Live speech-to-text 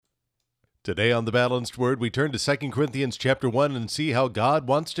Today on The Balanced Word, we turn to 2 Corinthians chapter 1 and see how God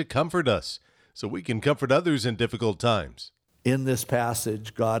wants to comfort us so we can comfort others in difficult times. In this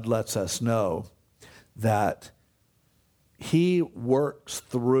passage, God lets us know that He works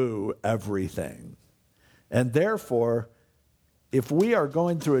through everything. And therefore, if we are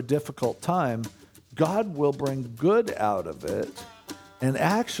going through a difficult time, God will bring good out of it. And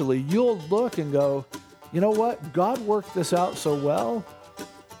actually, you'll look and go, you know what? God worked this out so well.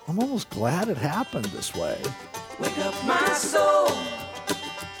 I'm almost glad it happened this way. Wake up my soul.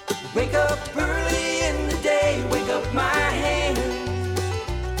 Wake up early in the day. Wake up my hands.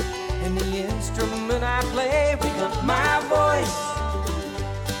 And the instrument I play. Wake up my voice.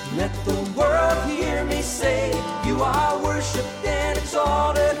 Let the world hear me say, you are worshipped and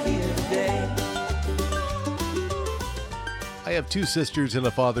exalted here today. I have two sisters and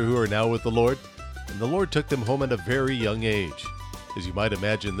a father who are now with the Lord, and the Lord took them home at a very young age. As you might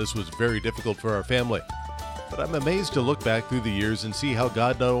imagine, this was very difficult for our family. But I'm amazed to look back through the years and see how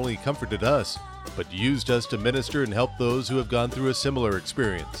God not only comforted us, but used us to minister and help those who have gone through a similar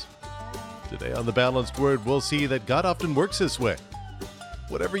experience. Today on The Balanced Word, we'll see that God often works this way.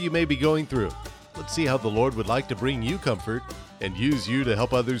 Whatever you may be going through, let's see how the Lord would like to bring you comfort and use you to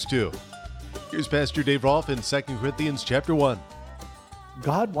help others too. Here's Pastor Dave Rolfe in 2 Corinthians chapter 1.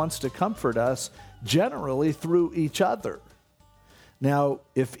 God wants to comfort us generally through each other. Now,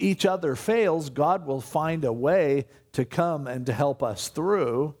 if each other fails, God will find a way to come and to help us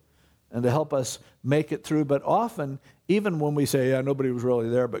through and to help us make it through. But often, even when we say, yeah, nobody was really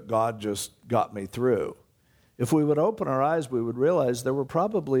there, but God just got me through, if we would open our eyes, we would realize there were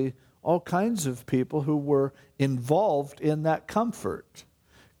probably all kinds of people who were involved in that comfort.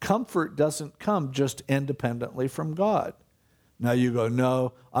 Comfort doesn't come just independently from God. Now you go,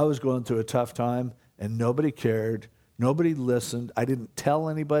 no, I was going through a tough time and nobody cared. Nobody listened. I didn't tell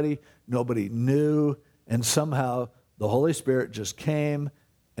anybody. Nobody knew. And somehow the Holy Spirit just came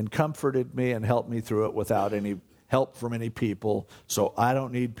and comforted me and helped me through it without any help from any people. So I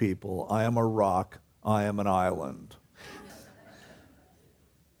don't need people. I am a rock. I am an island.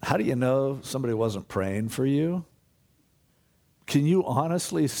 How do you know somebody wasn't praying for you? Can you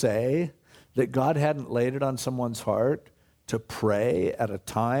honestly say that God hadn't laid it on someone's heart to pray at a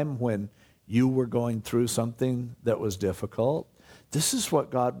time when you were going through something that was difficult? This is what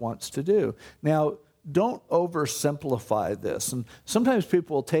God wants to do. Now, don't oversimplify this. And sometimes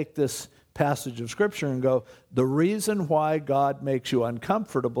people will take this passage of Scripture and go, the reason why God makes you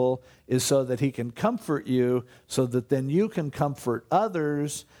uncomfortable is so that He can comfort you, so that then you can comfort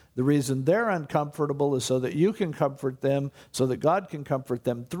others. The reason they're uncomfortable is so that you can comfort them, so that God can comfort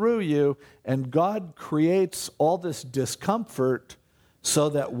them through you. And God creates all this discomfort so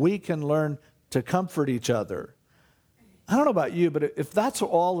that we can learn to comfort each other. I don't know about you, but if that's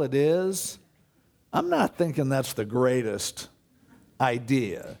all it is, I'm not thinking that's the greatest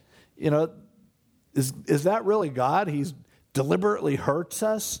idea. You know, is that really God? He's deliberately hurts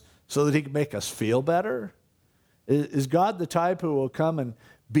us so that He can make us feel better? Is God the type who will come and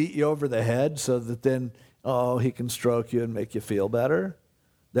beat you over the head so that then, He can stroke you and make you feel better?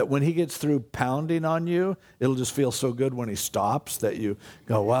 That when He gets through pounding on you, it'll just feel so good when He stops that you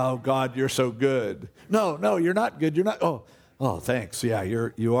go, wow, God, you're so good. No, you're not good. You're not. Oh, thanks. Yeah,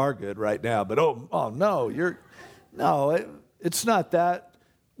 you are good right now. But no, it's not that.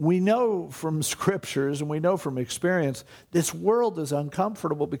 We know from scriptures and we know from experience, this world is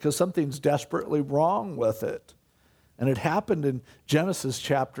uncomfortable because something's desperately wrong with it. And it happened in Genesis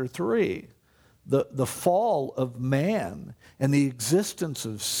chapter 3. The fall of man and the existence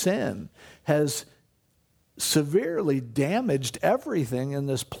of sin has severely damaged everything in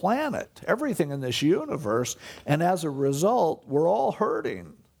this planet, everything in this universe, and as a result, we're all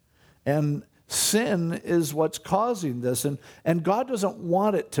hurting. And sin is what's causing this, and God doesn't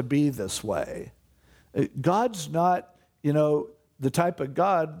want it to be this way. God's not, the type of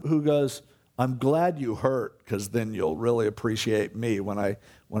God who goes, I'm glad you hurt because then you'll really appreciate me when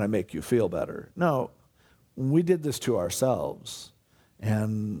I make you feel better. No, we did this to ourselves,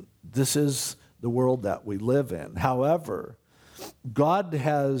 and this is the world that we live in. However, God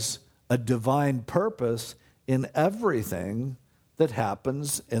has a divine purpose in everything that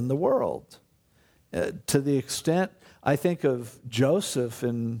happens in the world. To the extent, I think of Joseph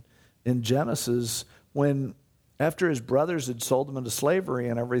in Genesis, when after his brothers had sold him into slavery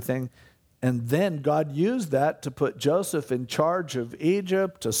and everything, and then God used that to put Joseph in charge of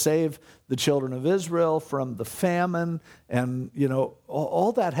Egypt to save the children of Israel from the famine. And,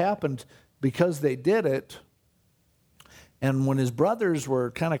 all that happened because they did it. And when his brothers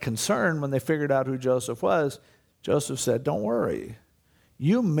were kind of concerned when they figured out who Joseph was, Joseph said, don't worry.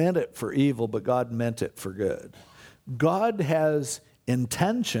 you meant it for evil, but God meant it for good. God has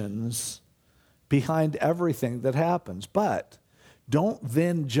intentions behind everything that happens, but don't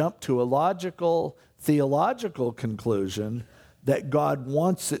then jump to a logical, theological conclusion that God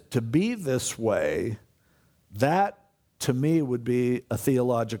wants it to be this way. That, to me, would be a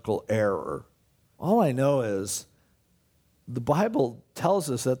theological error. All I know is the Bible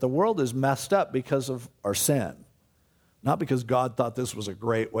tells us that the world is messed up because of our sin, not because God thought this was a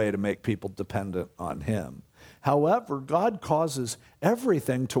great way to make people dependent on him. However, God causes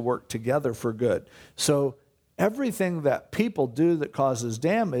everything to work together for good. So everything that people do that causes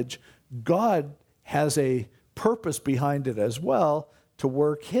damage, God has a purpose behind it as well to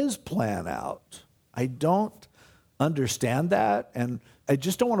work his plan out. I don't understand that, and I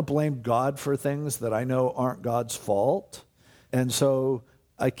just don't want to blame God for things that I know aren't God's fault. And so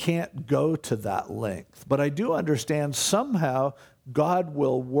I can't go to that length. But I do understand somehow God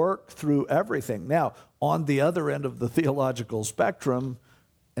will work through everything. Now, on the other end of the theological spectrum,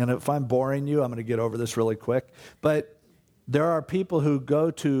 and if I'm boring you, I'm going to get over this really quick, but there are people who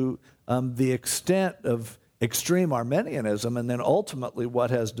go to the extent of extreme Arminianism, and then ultimately what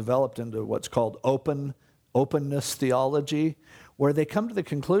has developed into what's called openness theology, where they come to the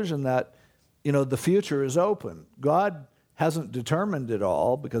conclusion that, the future is open. God hasn't determined it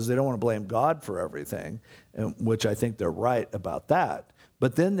all because they don't want to blame God for everything, which I think they're right about that.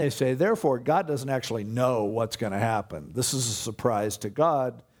 But then they say, therefore, God doesn't actually know what's going to happen. This is a surprise to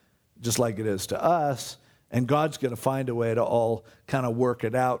God, just like it is to us, and God's going to find a way to all kind of work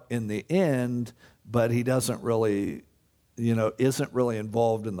it out in the end, but he doesn't really, isn't really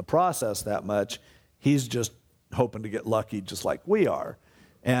involved in the process that much. He's just hoping to get lucky just like we are.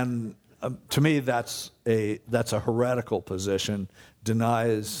 And to me, that's a heretical position,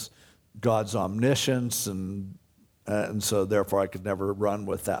 denies God's omniscience, and so therefore I could never run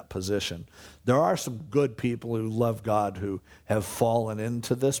with that position. There are some good people who love God who have fallen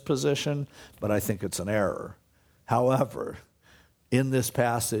into this position, but I think it's an error. However, in this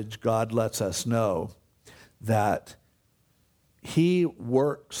passage, God lets us know that he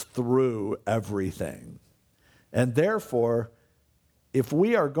works through everything. And therefore, if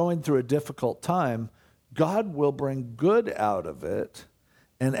we are going through a difficult time, God will bring good out of it.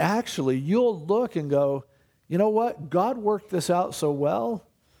 And actually, you'll look and go, you know what? God worked this out so well.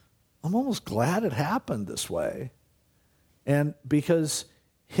 I'm almost glad it happened this way. And because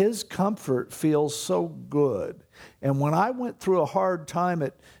his comfort feels so good. And when I went through a hard time,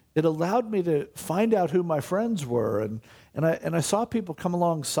 it allowed me to find out who my friends were. And I saw people come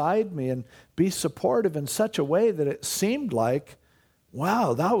alongside me and be supportive in such a way that it seemed like,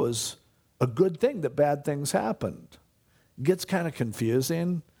 wow, that was a good thing that bad things happened. It gets kind of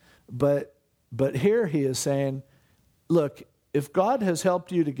confusing, but here he is saying, look, if God has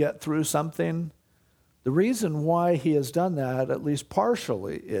helped you to get through something, the reason why he has done that, at least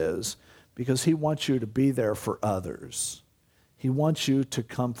partially, is because he wants you to be there for others. He wants you to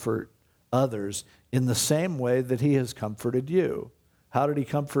comfort others in the same way that he has comforted you. How did he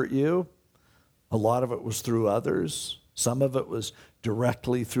comfort you? A lot of it was through others. Some of it was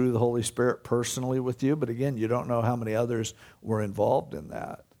directly through the Holy Spirit personally with you. But again, you don't know how many others were involved in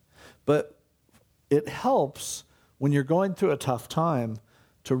that. But it helps when you're going through a tough time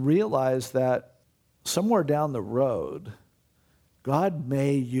to realize that somewhere down the road, God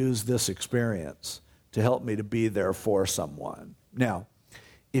may use this experience to help me to be there for someone. Now,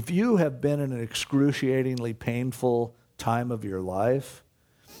 if you have been in an excruciatingly painful time of your life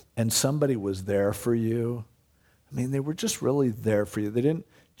and somebody was there for you, they were just really there for you. They didn't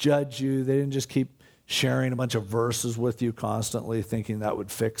judge you. They didn't just keep sharing a bunch of verses with you constantly thinking that would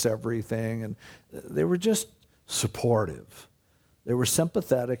fix everything. And they were just supportive. They were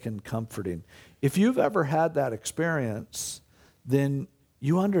sympathetic and comforting. If you've ever had that experience, then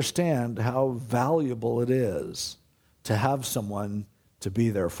you understand how valuable it is to have someone to be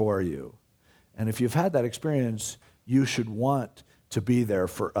there for you. And if you've had that experience, you should want to be there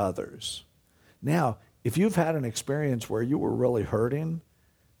for others. Now, if you've had an experience where you were really hurting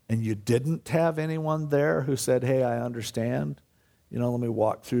and you didn't have anyone there who said, hey, I understand, let me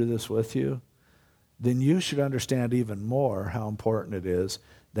walk through this with you, then you should understand even more how important it is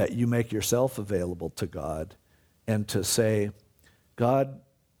that you make yourself available to God and to say, God,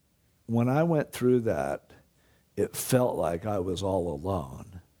 when I went through that, it felt like I was all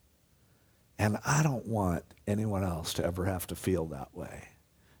alone. And I don't want anyone else to ever have to feel that way.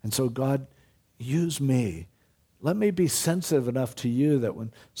 And so, God, use me. Let me be sensitive enough to you that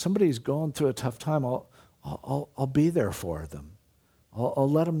when somebody's going through a tough time, I'll be there for them. I'll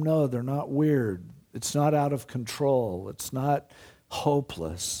let them know they're not weird. It's not out of control. It's not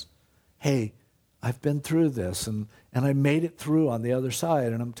hopeless. Hey, I've been through this, and I made it through on the other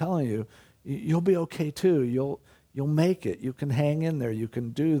side, and I'm telling you, you'll be okay too. You'll make it. You can hang in there. You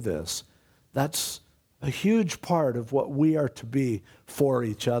can do this. That's a huge part of what we are to be for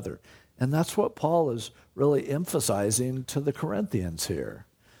each other. And that's what Paul is really emphasizing to the Corinthians here,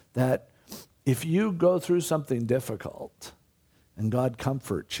 that if you go through something difficult and God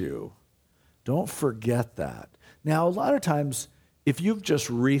comforts you, don't forget that. Now, a lot of times, if you've just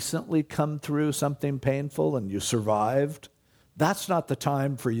recently come through something painful and you survived, that's not the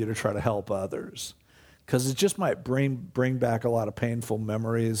time for you to try to help others, because it just might bring back a lot of painful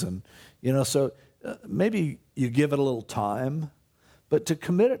memories. And, so maybe you give it a little time, but to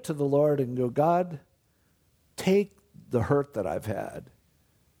commit it to the Lord and go, God, take the hurt that I've had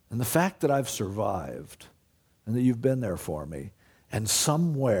and the fact that I've survived and that you've been there for me, and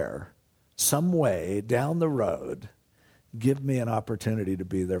somewhere, some way down the road, give me an opportunity to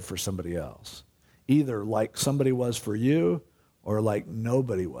be there for somebody else, either like somebody was for you or like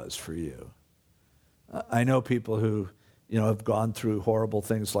nobody was for you. I know people who, have gone through horrible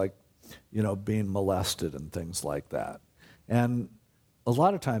things like, being molested and things like that. And a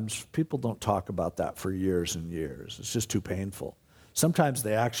lot of times people don't talk about that for years and years. It's just too painful. Sometimes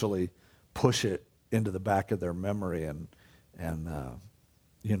they actually push it into the back of their memory and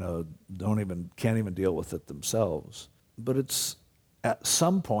can't even deal with it themselves. But it's at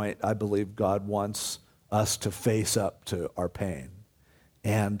some point, I believe God wants us to face up to our pain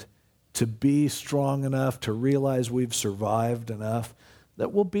and to be strong enough to realize we've survived enough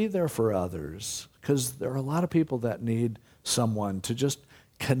that we'll be there for others, because there are a lot of people that need someone to just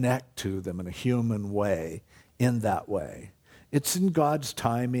connect to them in a human way, in that way. It's in God's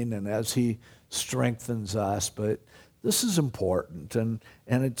timing and as he strengthens us, but this is important, and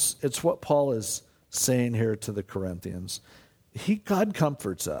it's what Paul is saying here to the Corinthians. God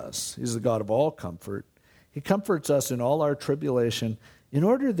comforts us. He's the God of all comfort. He comforts us in all our tribulation in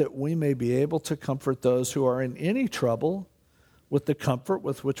order that we may be able to comfort those who are in any trouble with the comfort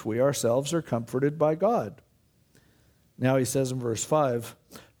with which we ourselves are comforted by God. Now he says in verse 5,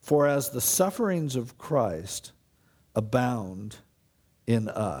 for as the sufferings of Christ abound in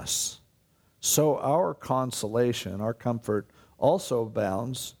us, so our consolation, our comfort, also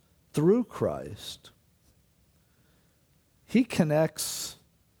abounds through Christ. He connects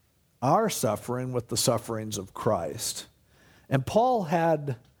our suffering with the sufferings of Christ. And Paul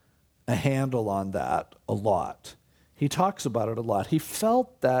had a handle on that a lot. He talks about it a lot. He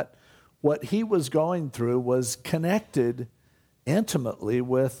felt that what he was going through was connected intimately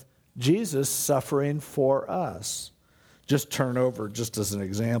with Jesus suffering for us. Just turn over, just as an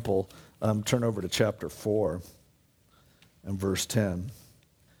example, turn over to chapter 4 and verse 10.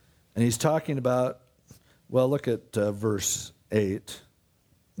 And he's talking about, look at verse 8.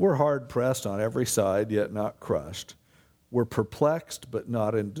 We're hard pressed on every side, yet not crushed. We're perplexed, but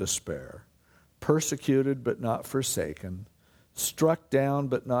not in despair. Persecuted, but not forsaken. Struck down,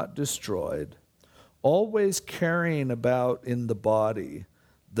 but not destroyed. Always carrying about in the body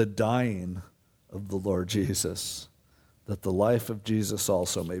the dying of the Lord Jesus, that the life of Jesus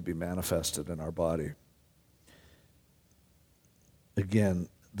also may be manifested in our body. Again,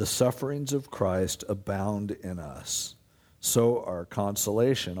 the sufferings of Christ abound in us, so our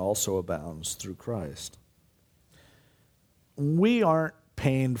consolation also abounds through Christ. We aren't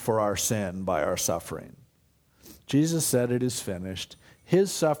pained for our sin by our suffering. Jesus said it is finished.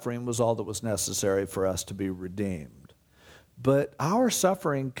 His suffering was all that was necessary for us to be redeemed. But our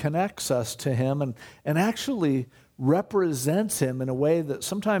suffering connects us to him and actually represents him in a way that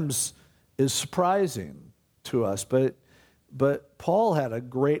sometimes is surprising to us. But Paul had a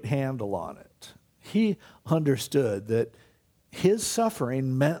great handle on it. He understood that his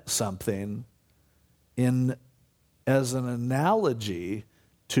suffering meant something as an analogy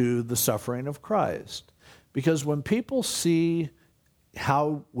to the suffering of Christ. Because when people see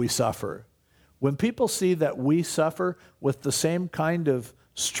how we suffer, when people see that we suffer with the same kind of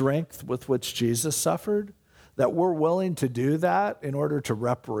strength with which Jesus suffered, that we're willing to do that in order to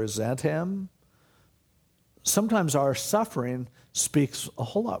represent him, sometimes our suffering speaks a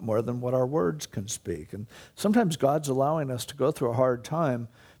whole lot more than what our words can speak. And sometimes God's allowing us to go through a hard time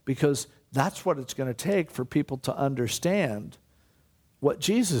because that's what it's going to take for people to understand what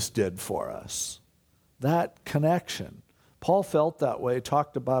Jesus did for us, that connection. Paul felt that way,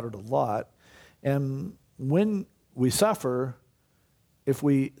 talked about it a lot. And when we suffer, if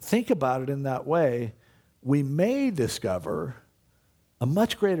we think about it in that way, we may discover a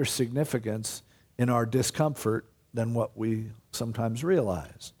much greater significance in our discomfort than what we sometimes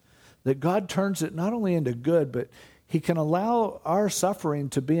realize. That God turns it not only into good, but he can allow our suffering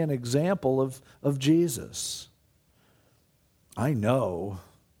to be an example of Jesus. I know,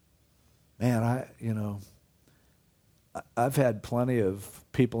 man, I've had plenty of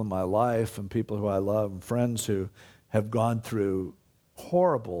people in my life and people who I love and friends who have gone through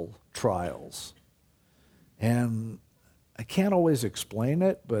horrible trials. And I can't always explain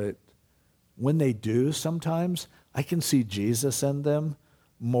it, but when they do sometimes, I can see Jesus in them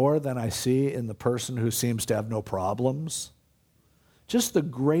more than I see in the person who seems to have no problems. Just the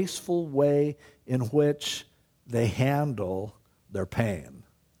graceful way in which they handle their pain.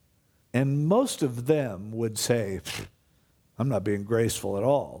 And most of them would say, I'm not being graceful at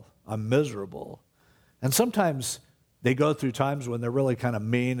all. I'm miserable. And sometimes they go through times when they're really kind of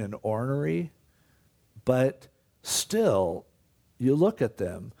mean and ornery, but still, you look at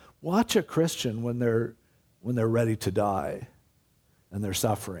them. Watch a Christian when they're ready to die and they're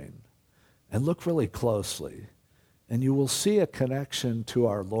suffering, and look really closely, and you will see a connection to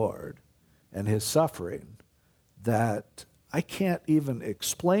our Lord and his suffering that I can't even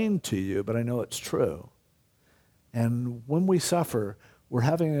explain to you, but I know it's true. And when we suffer, we're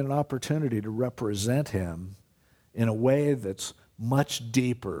having an opportunity to represent him in a way that's much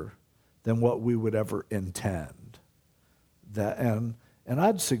deeper than what we would ever intend. And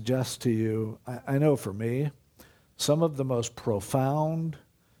I'd suggest to you, I know for me, some of the most profound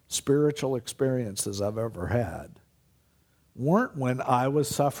spiritual experiences I've ever had weren't when I was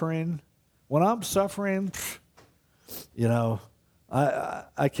suffering. When I'm suffering,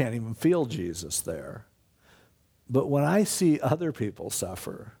 I can't even feel Jesus there. But when I see other people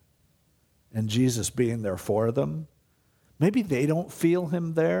suffer and Jesus being there for them, maybe they don't feel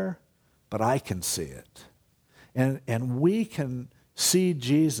him there, but I can see it. And we can see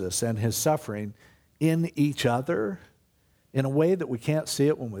Jesus and his suffering in each other in a way that we can't see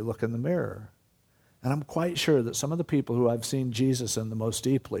it when we look in the mirror. And I'm quite sure that some of the people who I've seen Jesus in the most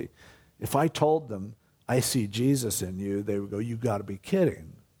deeply, if I told them, I see Jesus in you, they would go, you got to be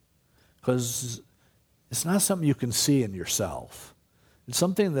kidding. Because it's not something you can see in yourself. It's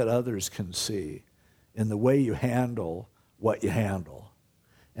something that others can see in the way you handle what you handle.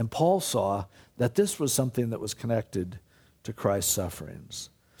 And Paul saw that this was something that was connected to Christ's sufferings.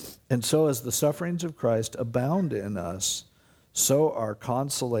 And so as the sufferings of Christ abound in us, so our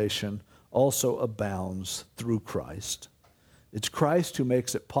consolation also abounds through Christ. It's Christ who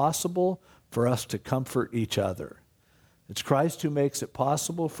makes it possible for us to comfort each other. It's Christ who makes it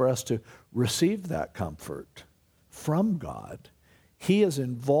possible for us to receive that comfort from God. He is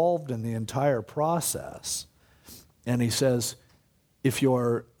involved in the entire process. And he says, if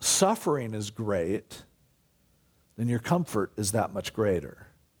your suffering is great, then your comfort is that much greater.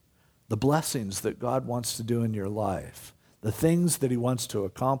 The blessings that God wants to do in your life, the things that he wants to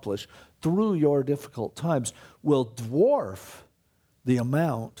accomplish through your difficult times will dwarf the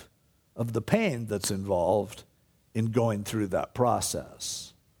amount of the pain that's involved in going through that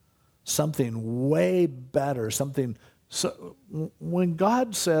process. Something way better, when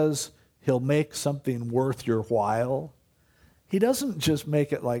God says he'll make something worth your while, he doesn't just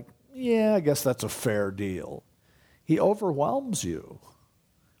make it like, yeah, I guess that's a fair deal. He overwhelms you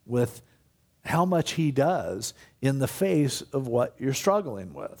with how much he does in the face of what you're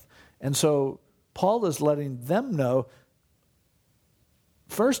struggling with. And so Paul is letting them know,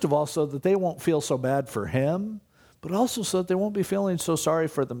 first of all, so that they won't feel so bad for him, but also so that they won't be feeling so sorry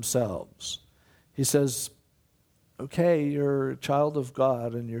for themselves. He says, okay, you're a child of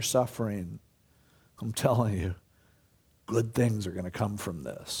God and you're suffering. I'm telling you, good things are going to come from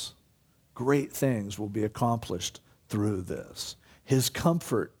this. Great things will be accomplished through this. His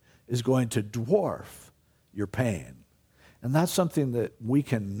comfort is going to dwarf your pain. And that's something that we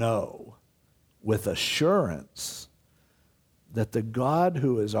can know with assurance that the God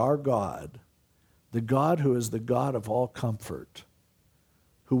who is our God, the God who is the God of all comfort,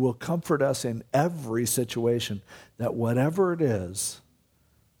 who will comfort us in every situation, that whatever it is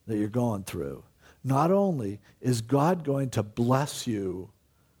that you're going through, not only is God going to bless you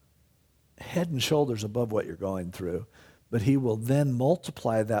head and shoulders above what you're going through, but he will then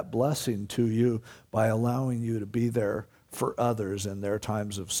multiply that blessing to you by allowing you to be there for others in their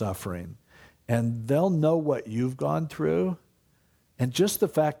times of suffering. And they'll know what you've gone through, and just the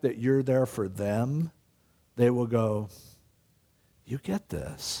fact that you're there for them, they will go, you get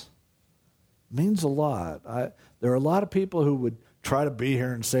this. It means a lot. There are a lot of people who would try to be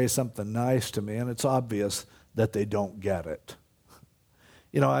here and say something nice to me, and it's obvious that they don't get it.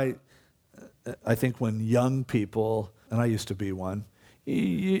 I think when young people, and I used to be one,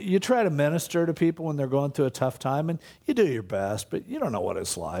 you try to minister to people when they're going through a tough time, and you do your best, but you don't know what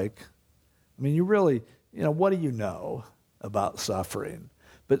it's like. I mean, you really what do you know about suffering?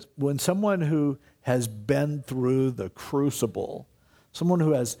 But when someone who has been through the crucible, someone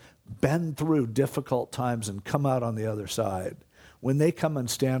who has been through difficult times and come out on the other side, when they come and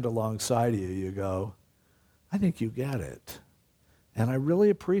stand alongside you, you go, I think you get it. And I really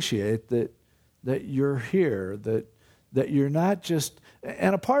appreciate that you're here, that you're not just,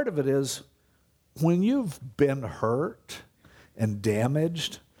 and a part of it is when you've been hurt and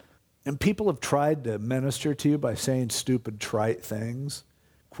damaged, and people have tried to minister to you by saying stupid, trite things,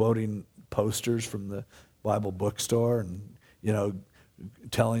 quoting posters from the Bible bookstore and,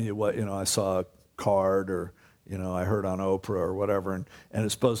 telling you what, I saw a card or, I heard on Oprah or whatever, and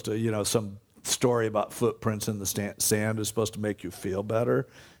it's supposed to, some story about footprints in the sand is supposed to make you feel better.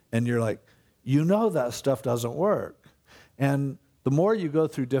 And you're like, that stuff doesn't work. And the more you go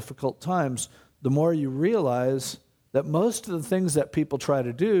through difficult times, the more you realize that most of the things that people try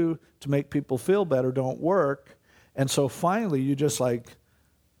to do to make people feel better don't work. And so finally you just like,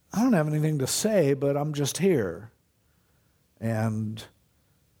 I don't have anything to say, but I'm just here. And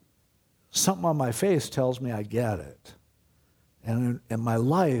something on my face tells me I get it. And my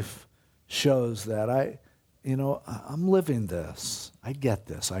life shows that I'm living this. I get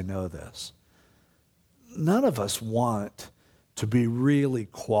this. I know this. None of us want to be really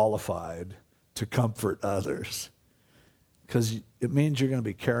qualified to comfort others because it means you're going to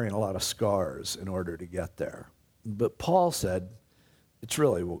be carrying a lot of scars in order to get there. But Paul said, it's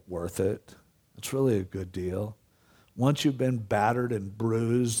really worth it. It's really a good deal. Once you've been battered and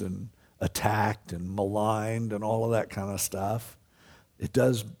bruised and attacked and maligned and all of that kind of stuff, it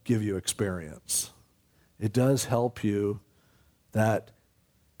does give you experience. It does help you that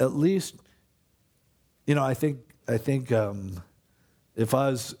at least, I think if I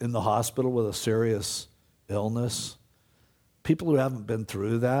was in the hospital with a serious illness, people who haven't been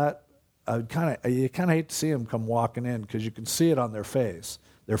through that, you kind of hate to see them come walking in because you can see it on their face.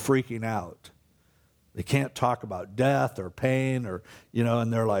 They're freaking out. They can't talk about death or pain or,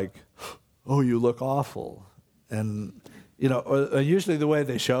 and they're like, oh, you look awful. And, usually the way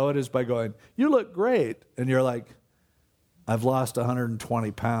they show it is by going, you look great. And you're like, I've lost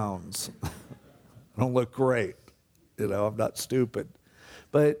 120 pounds. I don't look great. I'm not stupid.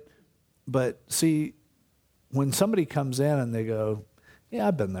 But see, when somebody comes in and they go, yeah,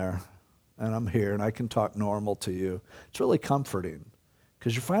 I've been there and I'm here and I can talk normal to you, it's really comforting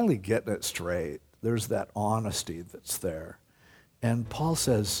because you're finally getting it straight. There's that honesty that's there. And Paul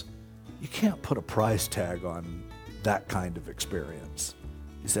says, you can't put a price tag on that kind of experience.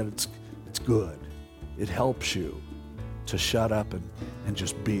 He said it's good. It helps you to shut up and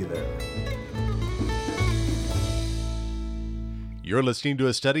just be there. You're listening to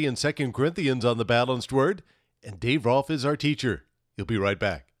a study in 2 Corinthians on the Balanced Word, and Dave Rolfe is our teacher. He'll be right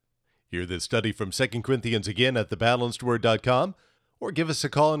back. Hear this study from 2 Corinthians again at thebalancedword.com, or give us a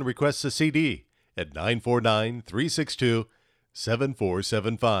call and request a CD at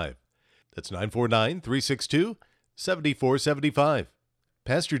 949-362-7475. That's 949-362-7475.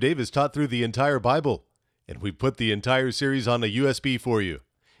 Pastor Dave has taught through the entire Bible, and we put the entire series on a USB for you.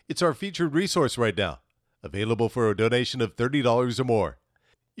 It's our featured resource right now, available for a donation of $30 or more.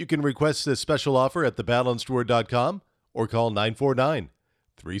 You can request this special offer at thebalancedword.com or call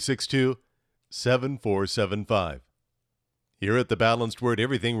 949-362-7475. Here at The Balanced Word,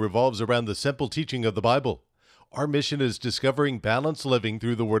 everything revolves around the simple teaching of the Bible. Our mission is discovering balanced living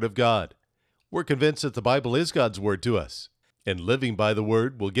through the Word of God. We're convinced that the Bible is God's Word to us, and living by the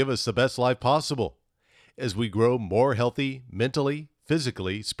Word will give us the best life possible as we grow more healthy mentally,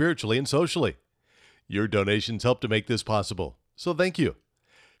 physically, spiritually, and socially. Your donations help to make this possible, so thank you.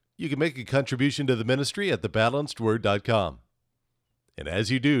 You can make a contribution to the ministry at thebalancedword.com. And as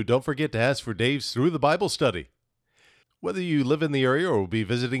you do, don't forget to ask for Dave's Through the Bible study. Whether you live in the area or will be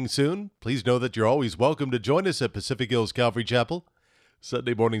visiting soon, please know that you're always welcome to join us at Pacific Hills Calvary Chapel.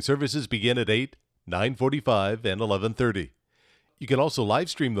 Sunday morning services begin at 8, 9:45, and 11:30. You can also live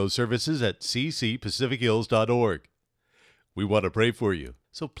stream those services at ccpacifichills.org. We want to pray for you,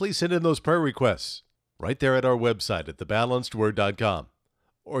 so please send in those prayer requests right there at our website at thebalancedword.com.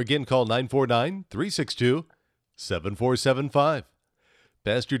 Or again, call 949-362-7475.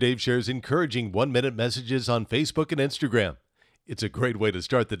 Pastor Dave shares encouraging one-minute messages on Facebook and Instagram. It's a great way to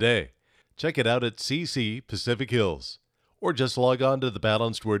start the day. Check it out at CC Pacific Hills, or just log on to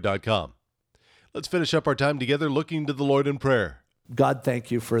thebalancedword.com. Let's finish up our time together looking to the Lord in prayer. God,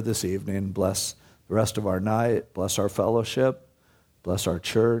 thank you for this evening. Bless the rest of our night. Bless our fellowship. Bless our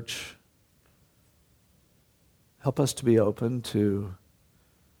church. Help us to be open to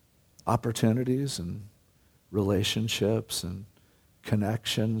opportunities and relationships and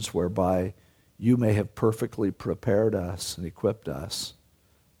connections whereby you may have perfectly prepared us and equipped us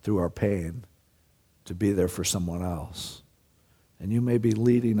through our pain to be there for someone else. And you may be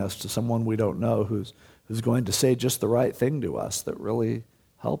leading us to someone we don't know who's going to say just the right thing to us that really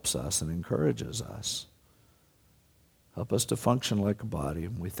helps us and encourages us. Help us to function like a body,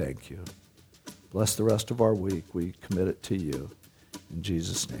 and we thank you. Bless the rest of our week. We commit it to you. In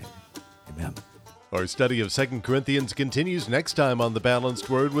Jesus' name, amen. Our study of 2 Corinthians continues next time on The Balanced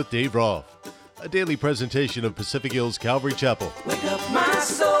Word with Dave Rolfe, a daily presentation of Pacific Hills Calvary Chapel. Wake up my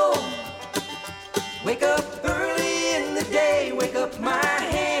soul. Wake up early in the day. Wake up my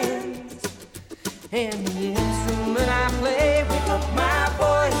hands and